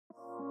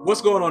What's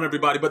going on,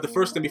 everybody? But the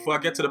first thing, before I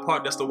get to the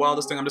part that's the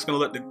wildest thing, I'm just gonna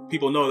let the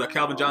people know that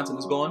Calvin Johnson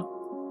is gone.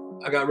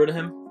 I got rid of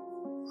him.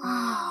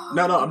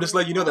 No, I'm just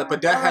letting you know that.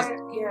 But that has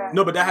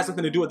no, but that has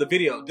nothing to do with the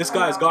video. This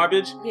guy is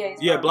garbage.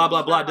 Yeah, blah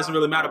blah blah. It doesn't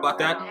really matter about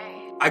that.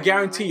 I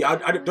guarantee.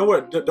 Don't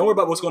worry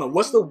about what's going on.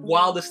 What's the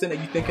wildest thing that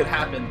you think could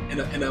happen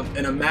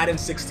in a Madden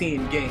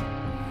 16 game?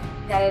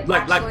 That it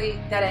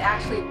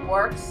actually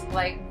works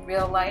like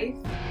real life.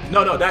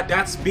 No,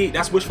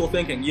 that's wishful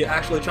thinking. You're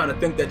actually trying to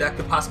think that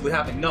could possibly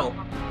happen. No,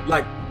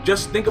 like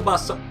just think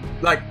about some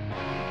like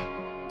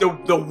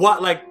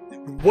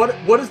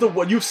what is the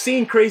what you've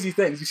seen crazy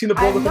things. You've seen the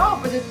ball. No,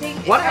 but the thing.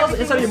 What else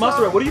inside of your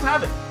monster? What are you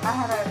having? I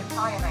had an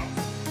Italian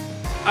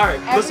ice. All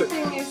right,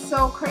 everything is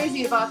so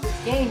crazy about this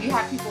game. You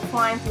have people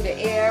flying through the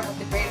air with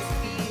the greatest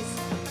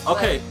speeds.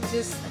 Okay.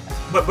 Just.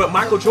 But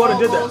Michael Jordan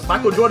did that.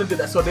 Michael Jordan did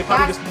that, so they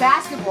probably just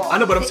basketball. I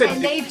know, but I'm saying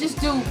and they just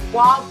do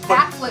wild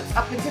backflips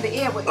up into the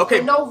air with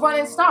no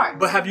running start.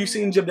 But have you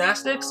seen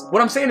gymnastics?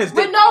 What I'm saying is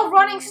with no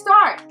running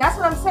start. That's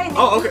what I'm saying.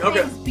 Oh,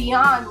 okay. Things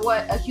beyond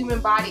what a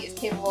human body is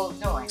capable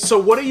of doing. So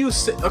what are you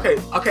saying? Okay.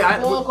 The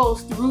ball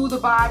goes through the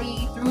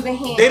body, through the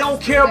hands. They don't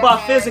care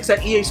about physics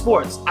at EA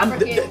Sports.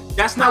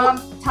 That's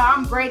not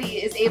Tom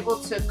Brady is able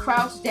to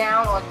crouch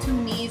down on 2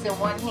 knees and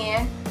 1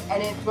 hand,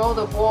 and then throw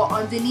the ball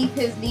underneath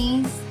his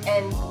knees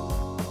and.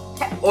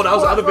 Oh, that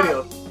was the other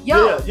video.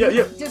 Yo,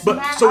 yeah.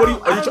 But so what are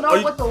you? I don't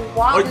know what the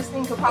wildest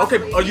thing could possibly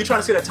be. Okay, are you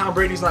trying to say that Tom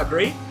Brady's not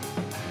great?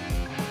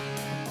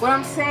 What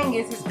I'm saying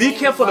is, be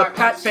careful of the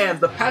Pat fans.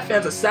 The Pat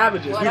fans are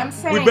savages.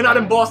 We've been out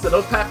in Boston.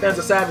 Those Pat fans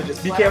are savages.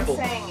 Be careful.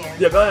 What I'm saying is,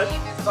 yeah, go ahead. The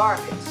game is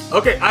garbage.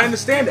 Okay, I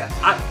understand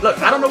that. Look,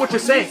 I don't know what you're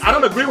saying. I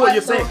don't agree with what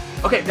you're saying.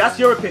 Okay, that's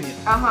your opinion.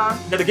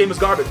 That the game is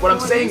garbage. What I'm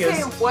saying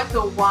is, what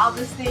the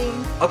wildest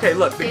thing? Okay,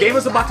 look, the game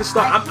is about to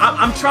start.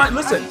 I'm trying.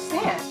 Listen.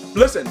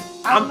 Listen,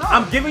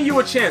 I'm giving you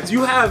a chance.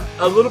 You have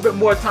a little bit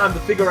more time to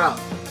figure out.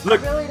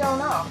 Look, I really don't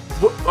know.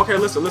 Okay,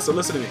 listen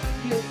to me.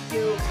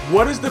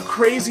 What is the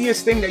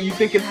craziest thing that you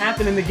think can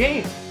happen in the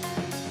game?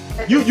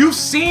 You've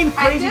seen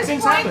crazy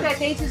things happen. That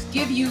they just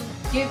give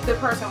the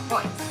person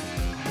points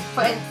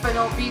for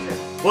no reason.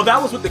 Well,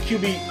 that was with the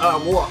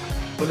QB walk.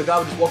 When the guy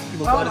would just walk through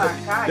people's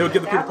bodies, they would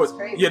give the people points.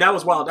 Yeah, that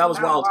was wild. That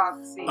was wild.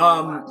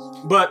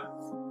 But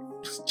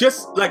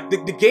just like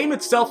the game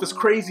itself is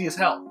crazy as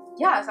hell.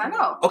 Yes, I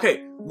know.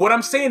 Okay, what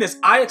I'm saying is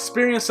I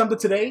experienced something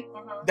today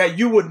that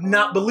you would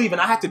not believe,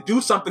 and I had to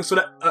do something so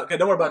that, okay,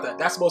 don't worry about that.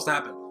 That's supposed to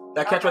happen.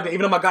 That catch right there,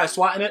 even though my guy is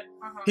swatting it,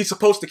 he's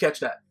supposed to catch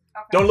that.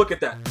 Don't look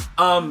at that.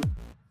 I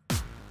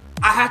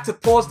had to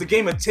pause the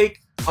game and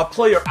take a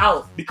player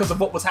out because of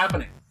what was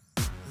happening.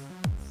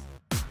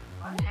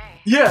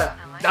 Yeah,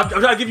 I'm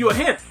trying to give you a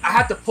hint. I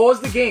had to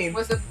pause the game.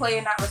 Was the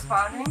player not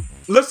responding?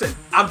 Listen,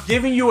 I'm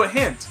giving you a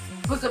hint.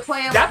 Was the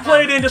player... That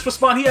player didn't just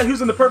respond. He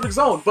was in the perfect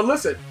zone. But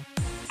listen,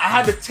 I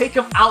had to take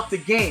him out the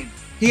game.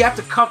 He had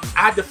to come. I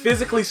had to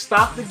physically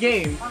stop the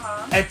game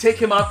and take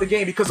him out the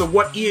game because of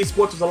what EA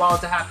Sports was allowing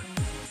to happen.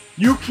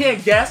 You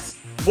can't guess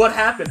what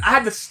happened. I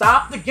had to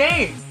stop the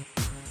game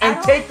and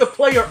take the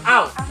player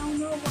out. I don't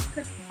know what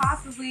could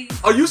possibly...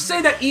 Are you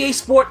saying that EA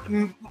Sport...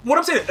 What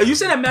I'm saying, are you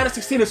saying that Madden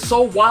 16 is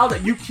so wild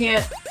that you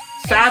can't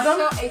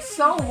fathom? It's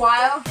so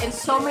wild and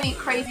so many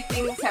crazy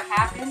things have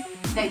happened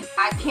that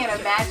I can't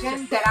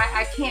imagine, that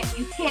I can't,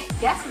 you can't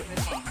guess with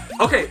this game.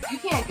 Okay. You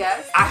can't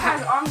guess.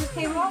 His arm just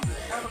came off?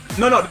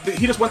 No,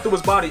 he just went through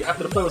his body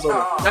after the play was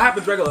over. That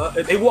happens regular.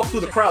 They walk through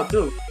the crowd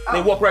too.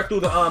 They walk right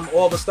through the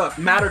all the stuff.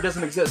 Matter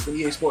doesn't exist in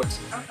EA Sports.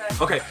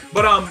 Okay,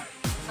 but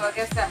so I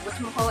guess that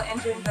whatchamacallit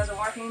engine doesn't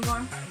work anymore?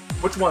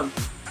 Which one?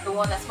 The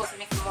one that's supposed to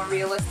make it more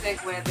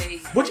realistic, where they...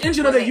 Which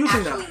engine are they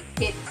using now?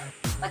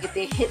 Like if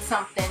they hit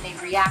something, they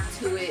react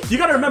to it. You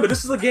gotta remember,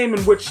 this is a game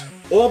in which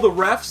all the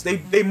refs, they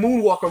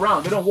moonwalk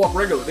around. They don't walk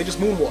regular. They just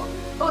moonwalk.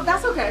 Oh,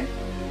 that's okay.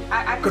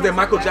 Because they're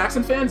Michael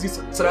Jackson fans?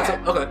 So that's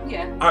okay.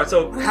 Yeah. Alright,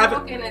 so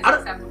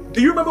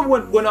do you remember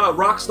when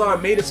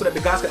Rockstar made it so that the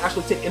guys could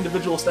actually take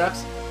individual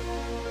steps?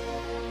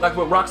 Like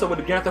with Rockstar with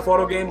the Grand Theft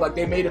Auto game, like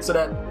they made it so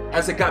that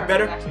as it got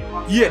better,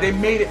 yeah, they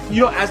made it,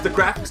 you know, as the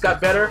graphics got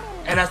better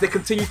and as they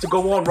continued to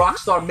go on,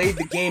 Rockstar made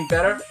the game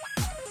better.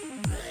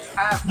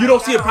 You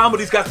don't see a problem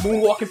with these guys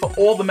moonwalking for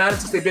all the Madden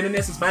since they've been in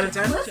there since Madden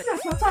 10? Listen,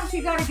 sometimes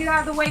you gotta get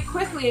out of the way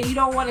quickly and you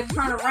don't want to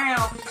turn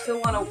around, but you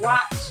still want to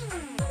watch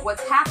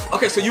what's happening.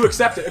 Okay, so you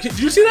accept it. Okay, did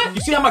you see that?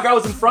 You see how my guy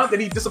was in front, then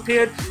he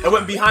disappeared and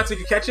went behind so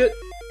he could catch it?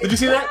 Did you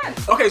see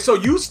that? Okay, so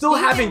you still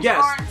haven't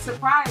guessed.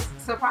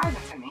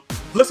 Surprising to me.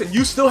 Listen,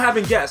 you still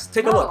haven't guessed.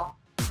 Take a look.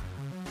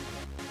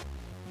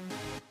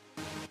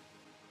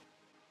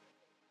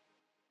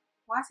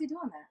 Why is he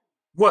doing that?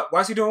 What?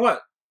 Why is he doing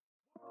what?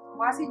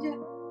 Why is he just...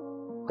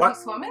 What? Is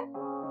he swimming?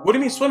 What do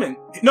you mean swimming?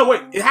 No,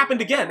 wait. It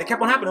happened again. It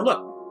kept on happening. Look.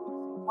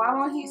 Why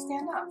won't he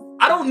stand up?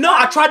 I don't know.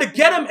 I tried to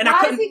get him and I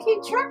couldn't. Why does he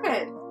keep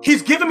tripping?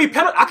 He's giving me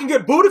penalty. I can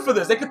get booted for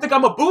this. They could think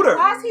I'm a booter.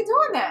 Why is he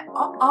doing that?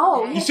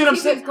 Oh, you see what I'm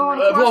saying?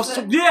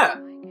 Yeah.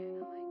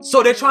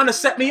 So they're trying to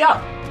set me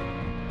up.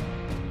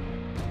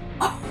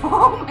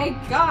 Oh my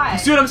God. You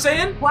see what I'm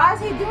saying? Why is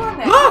he doing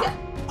that? Look!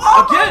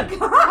 Oh again!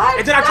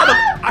 And then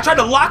I tried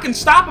to lock and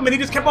stop him and he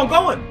just kept on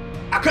going.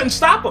 I couldn't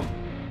stop him.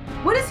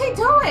 What is he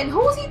doing?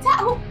 Who's he?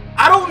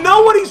 I don't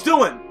know what he's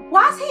doing.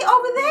 Why is he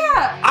over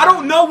there? I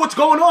don't know what's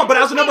going on, but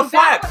that was another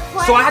flag.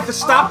 So I had to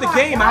stop the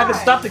game. I had to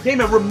stop the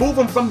game and remove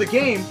him from the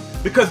game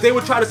because they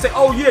would try to say,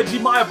 oh yeah,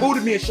 Gmia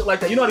booted me and shit like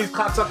that. You know these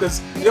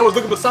cocksuckers, they was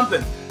looking for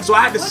something. So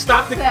I had to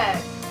stop the game.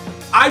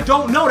 I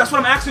don't know. That's what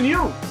I'm asking you.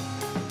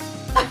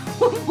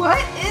 What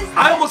is that?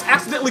 I almost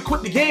accidentally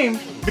quit the game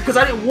because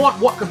I didn't want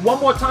what. Because one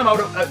more time, I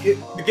would have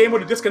the game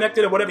would have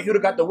disconnected or whatever. He would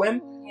have got the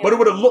win, but it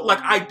would have looked like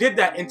I did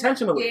that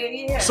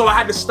intentionally. Yeah. So I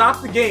had to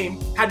stop the game.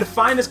 Had to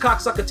find this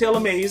cocksucker Taylor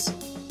Mays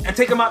and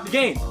take him out the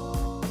game.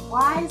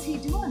 Why is he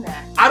doing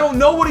that? I don't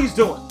know what he's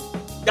doing.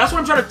 That's what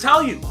I'm trying to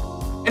tell you.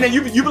 And then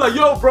you be like,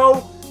 yo,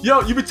 bro,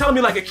 you be telling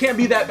me like it can't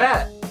be that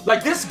bad.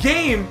 Like this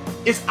game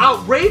is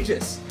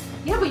outrageous.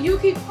 Yeah, but you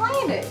keep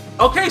playing it.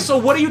 Okay, so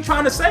what are you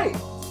trying to say?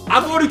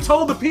 I've already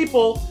told the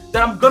people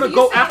that I'm gonna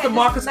go after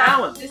Marcus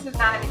Allen. This is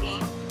not in the game.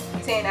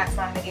 You're saying that's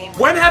not in the game.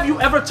 When have you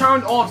ever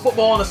turned on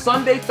football on a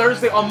Sunday,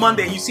 Thursday, or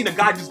Monday and you seen a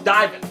guy just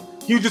diving?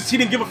 He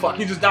didn't give a fuck.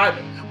 He just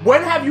diving.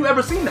 When have you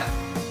ever seen that?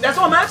 That's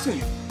all I'm asking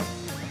you.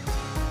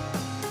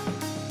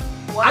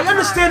 I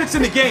understand it's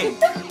in the game.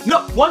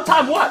 No, one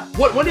time what?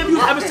 When have you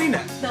ever seen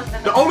that?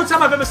 The only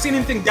time I've ever seen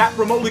anything that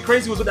remotely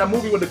crazy was with that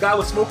movie where the guy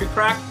was smoking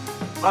crack.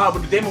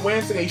 With the Damon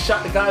Wayans thing, he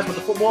shot the guys with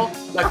the football,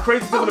 like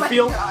crazy thing on the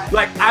field. God.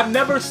 Like I've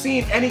never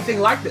seen anything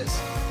like this.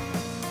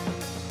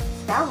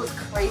 That was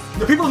crazy.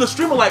 The people in the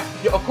stream are like,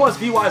 yeah, of course,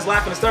 VY is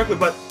laughing hysterically,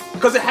 but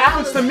because it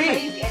happens to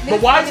me.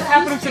 But why is it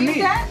happening to me?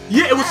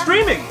 Yeah, it was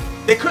streaming.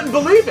 They couldn't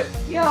believe it.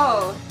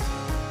 Yo.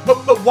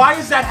 But why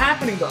is that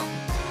happening though?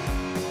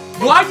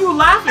 Why are you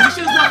laughing? This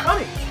shit is not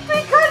funny.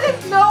 Because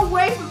there's no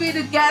way for me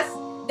to guess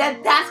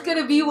that that's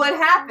gonna be what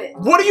happened.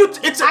 What are you?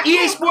 It's an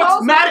EA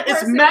Sports Madden.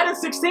 It's Madden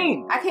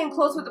 16. I came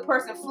close with the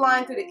person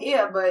flying through the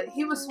air, but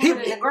he was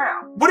swimming in the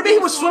ground. What do you mean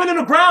he was swimming in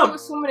the ground? He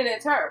was swimming in the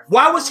turf.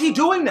 Why was he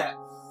doing that?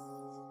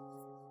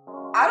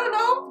 I don't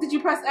know. Did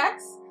you press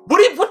X? What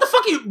the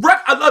fuck are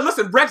you?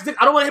 Listen, Rex Dixon.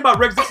 I don't want to hear about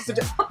Rex Dixon.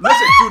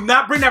 Listen, do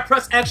not bring that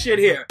press X shit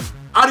here.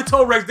 I already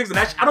told Rex Dixon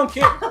that I don't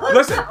care.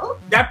 Listen,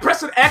 that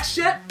pressing X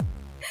shit.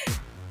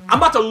 I'm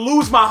about to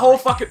lose my whole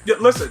fucking.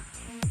 Listen,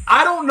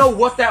 I don't know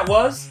what that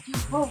was.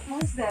 What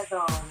was that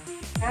though?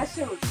 That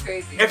shit was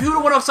crazy. If he would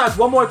have went offsides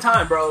one more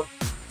time, bro,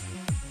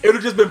 it would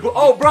have just been.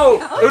 Oh, bro,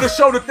 it would have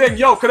showed the thing.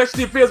 Yo, connection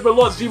to appears but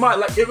lost Gmias.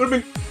 Like it would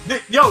have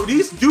been. Yo,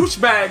 these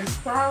douchebags.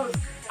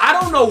 I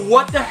don't know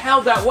what the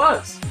hell that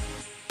was.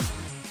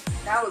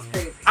 That was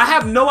crazy. I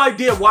have no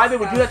idea why they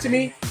would do that to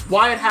me.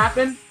 Why it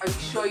happened. Are you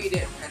sure you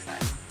didn't press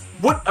that?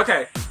 What?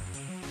 Okay.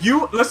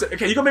 You listen.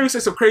 Okay, you gonna make me say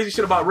some crazy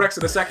shit about Rex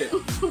in a second.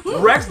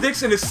 Rex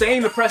Dixon is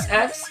saying to press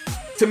X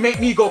to make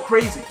me go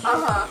crazy.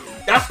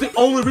 That's the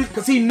only reason,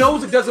 because he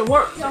knows it doesn't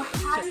work. So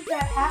how does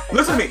that happen?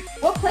 Listen to me.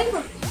 What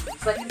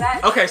playbook? Like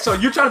that? Okay, so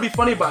you're trying to be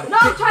funny about it. No,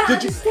 I'm trying to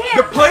understand.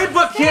 The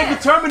playbook can't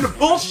determine the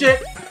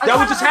bullshit that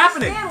was just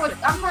happening.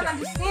 I'm trying to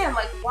understand,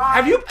 like, why.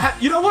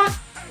 You know what?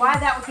 Why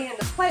that was getting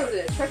into play? Was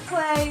it a trick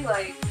play?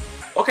 Like.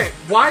 Okay,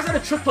 why is that a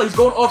trick play? He's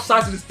going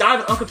offsides and just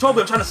diving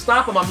uncontrollably. I'm trying to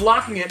stop him. I'm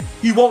locking it.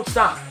 He won't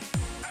stop.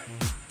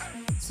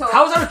 So.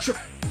 How is that a trick?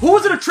 Who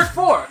is it a trick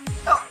for?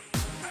 Oh.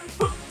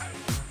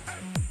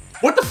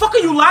 What the fuck are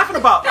you laughing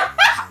about?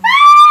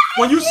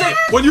 When you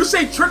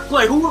say trick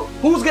play,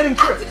 who's getting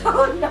tricked? I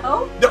don't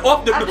know. The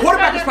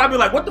quarterback is probably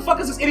like, what the fuck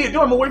is this idiot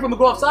doing? I'm away from the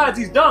go offsides.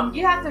 He's dumb.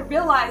 You have to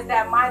realize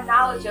that my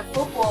knowledge of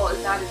football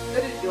is not as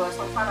good as yours,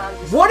 so I'm trying to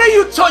understand. What are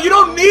you talking? You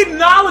don't need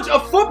knowledge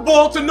of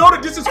football to know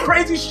that this is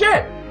crazy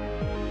shit.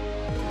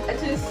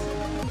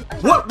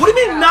 What do you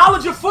mean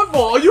knowledge of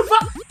football?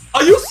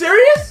 Are you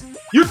serious?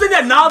 You think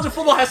that knowledge of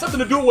football has something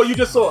to do with what you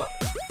just saw?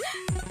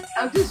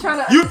 I'm just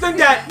trying to. You think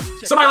that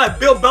somebody like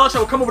Bill Belichick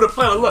will come over to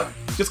play like, look,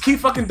 just keep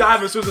fucking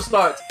diving as soon as it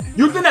starts?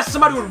 You think that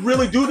somebody would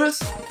really do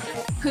this?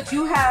 Could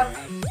you have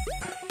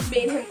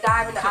made him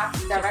dive in the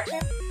opposite direction?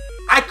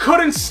 I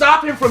couldn't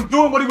stop him from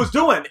doing what he was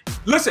doing.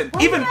 Listen,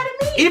 even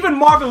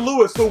Marvin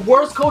Lewis, the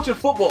worst coach in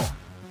football,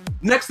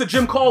 next to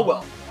Jim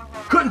Caldwell,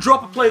 couldn't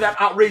drop a play that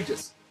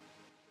outrageous.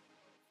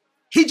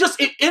 He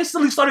just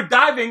instantly started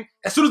diving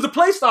as soon as the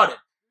play started.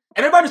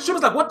 And everybody in the stream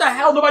was like, what the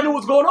hell? Nobody knew what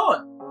was going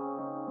on.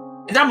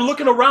 And I'm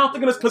looking around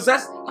thinking it's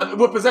possessed.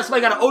 We're possessed.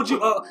 Somebody got an OG,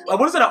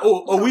 what is it,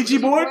 a Ouija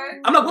board?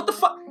 I'm like, what the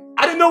fuck?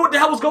 I didn't know what the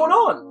hell was going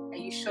on. Are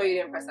you sure you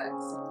didn't press X?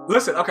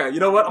 Listen, okay, you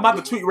know what? I'm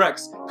about to tweet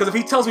Rex. Because if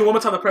he tells me one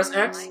more time to press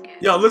X,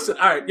 yo, listen,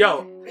 alright,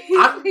 yo.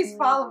 Please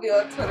follow me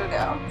on Twitter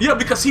now. Yeah,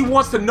 because he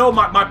wants to know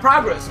my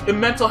progress in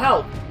mental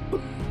health.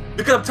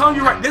 Because I'm telling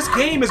you right, this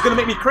game is going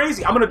to make me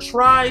crazy. I'm going to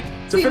try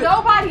to see,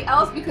 nobody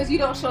else, because you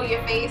don't show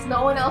your face,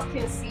 no one else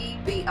can see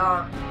the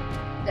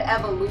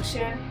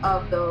evolution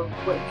of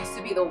what used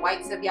to be the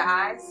whites of your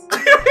eyes.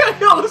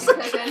 Yo,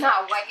 because they're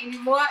not white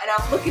anymore, and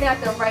I'm looking at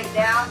them right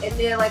now, and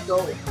they're like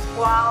going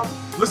wild.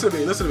 Listen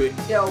to me.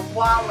 They're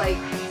wild, like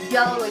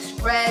yellowish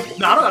red.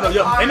 No, I don't got no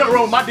yellow. Ain't nothing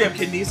wrong with my damn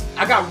kidneys.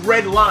 I got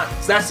red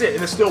lines. That's it,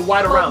 and it's still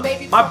white around.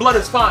 My blood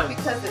is fine.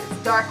 Because it's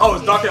dark. Oh,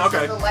 it's dark.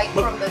 Okay. The light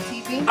from the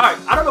TV. All right,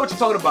 I don't know what you're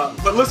talking about,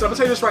 but listen, I'm gonna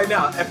tell you this right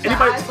now. If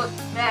anybody, eyes look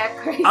mad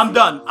crazy. I'm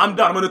done. I'm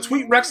gonna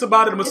tweet Rex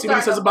about it. I'm gonna see what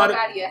he says about it.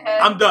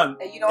 I'm done.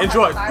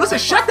 Enjoy. Listen,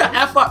 shut the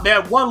F up,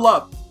 man. One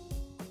love.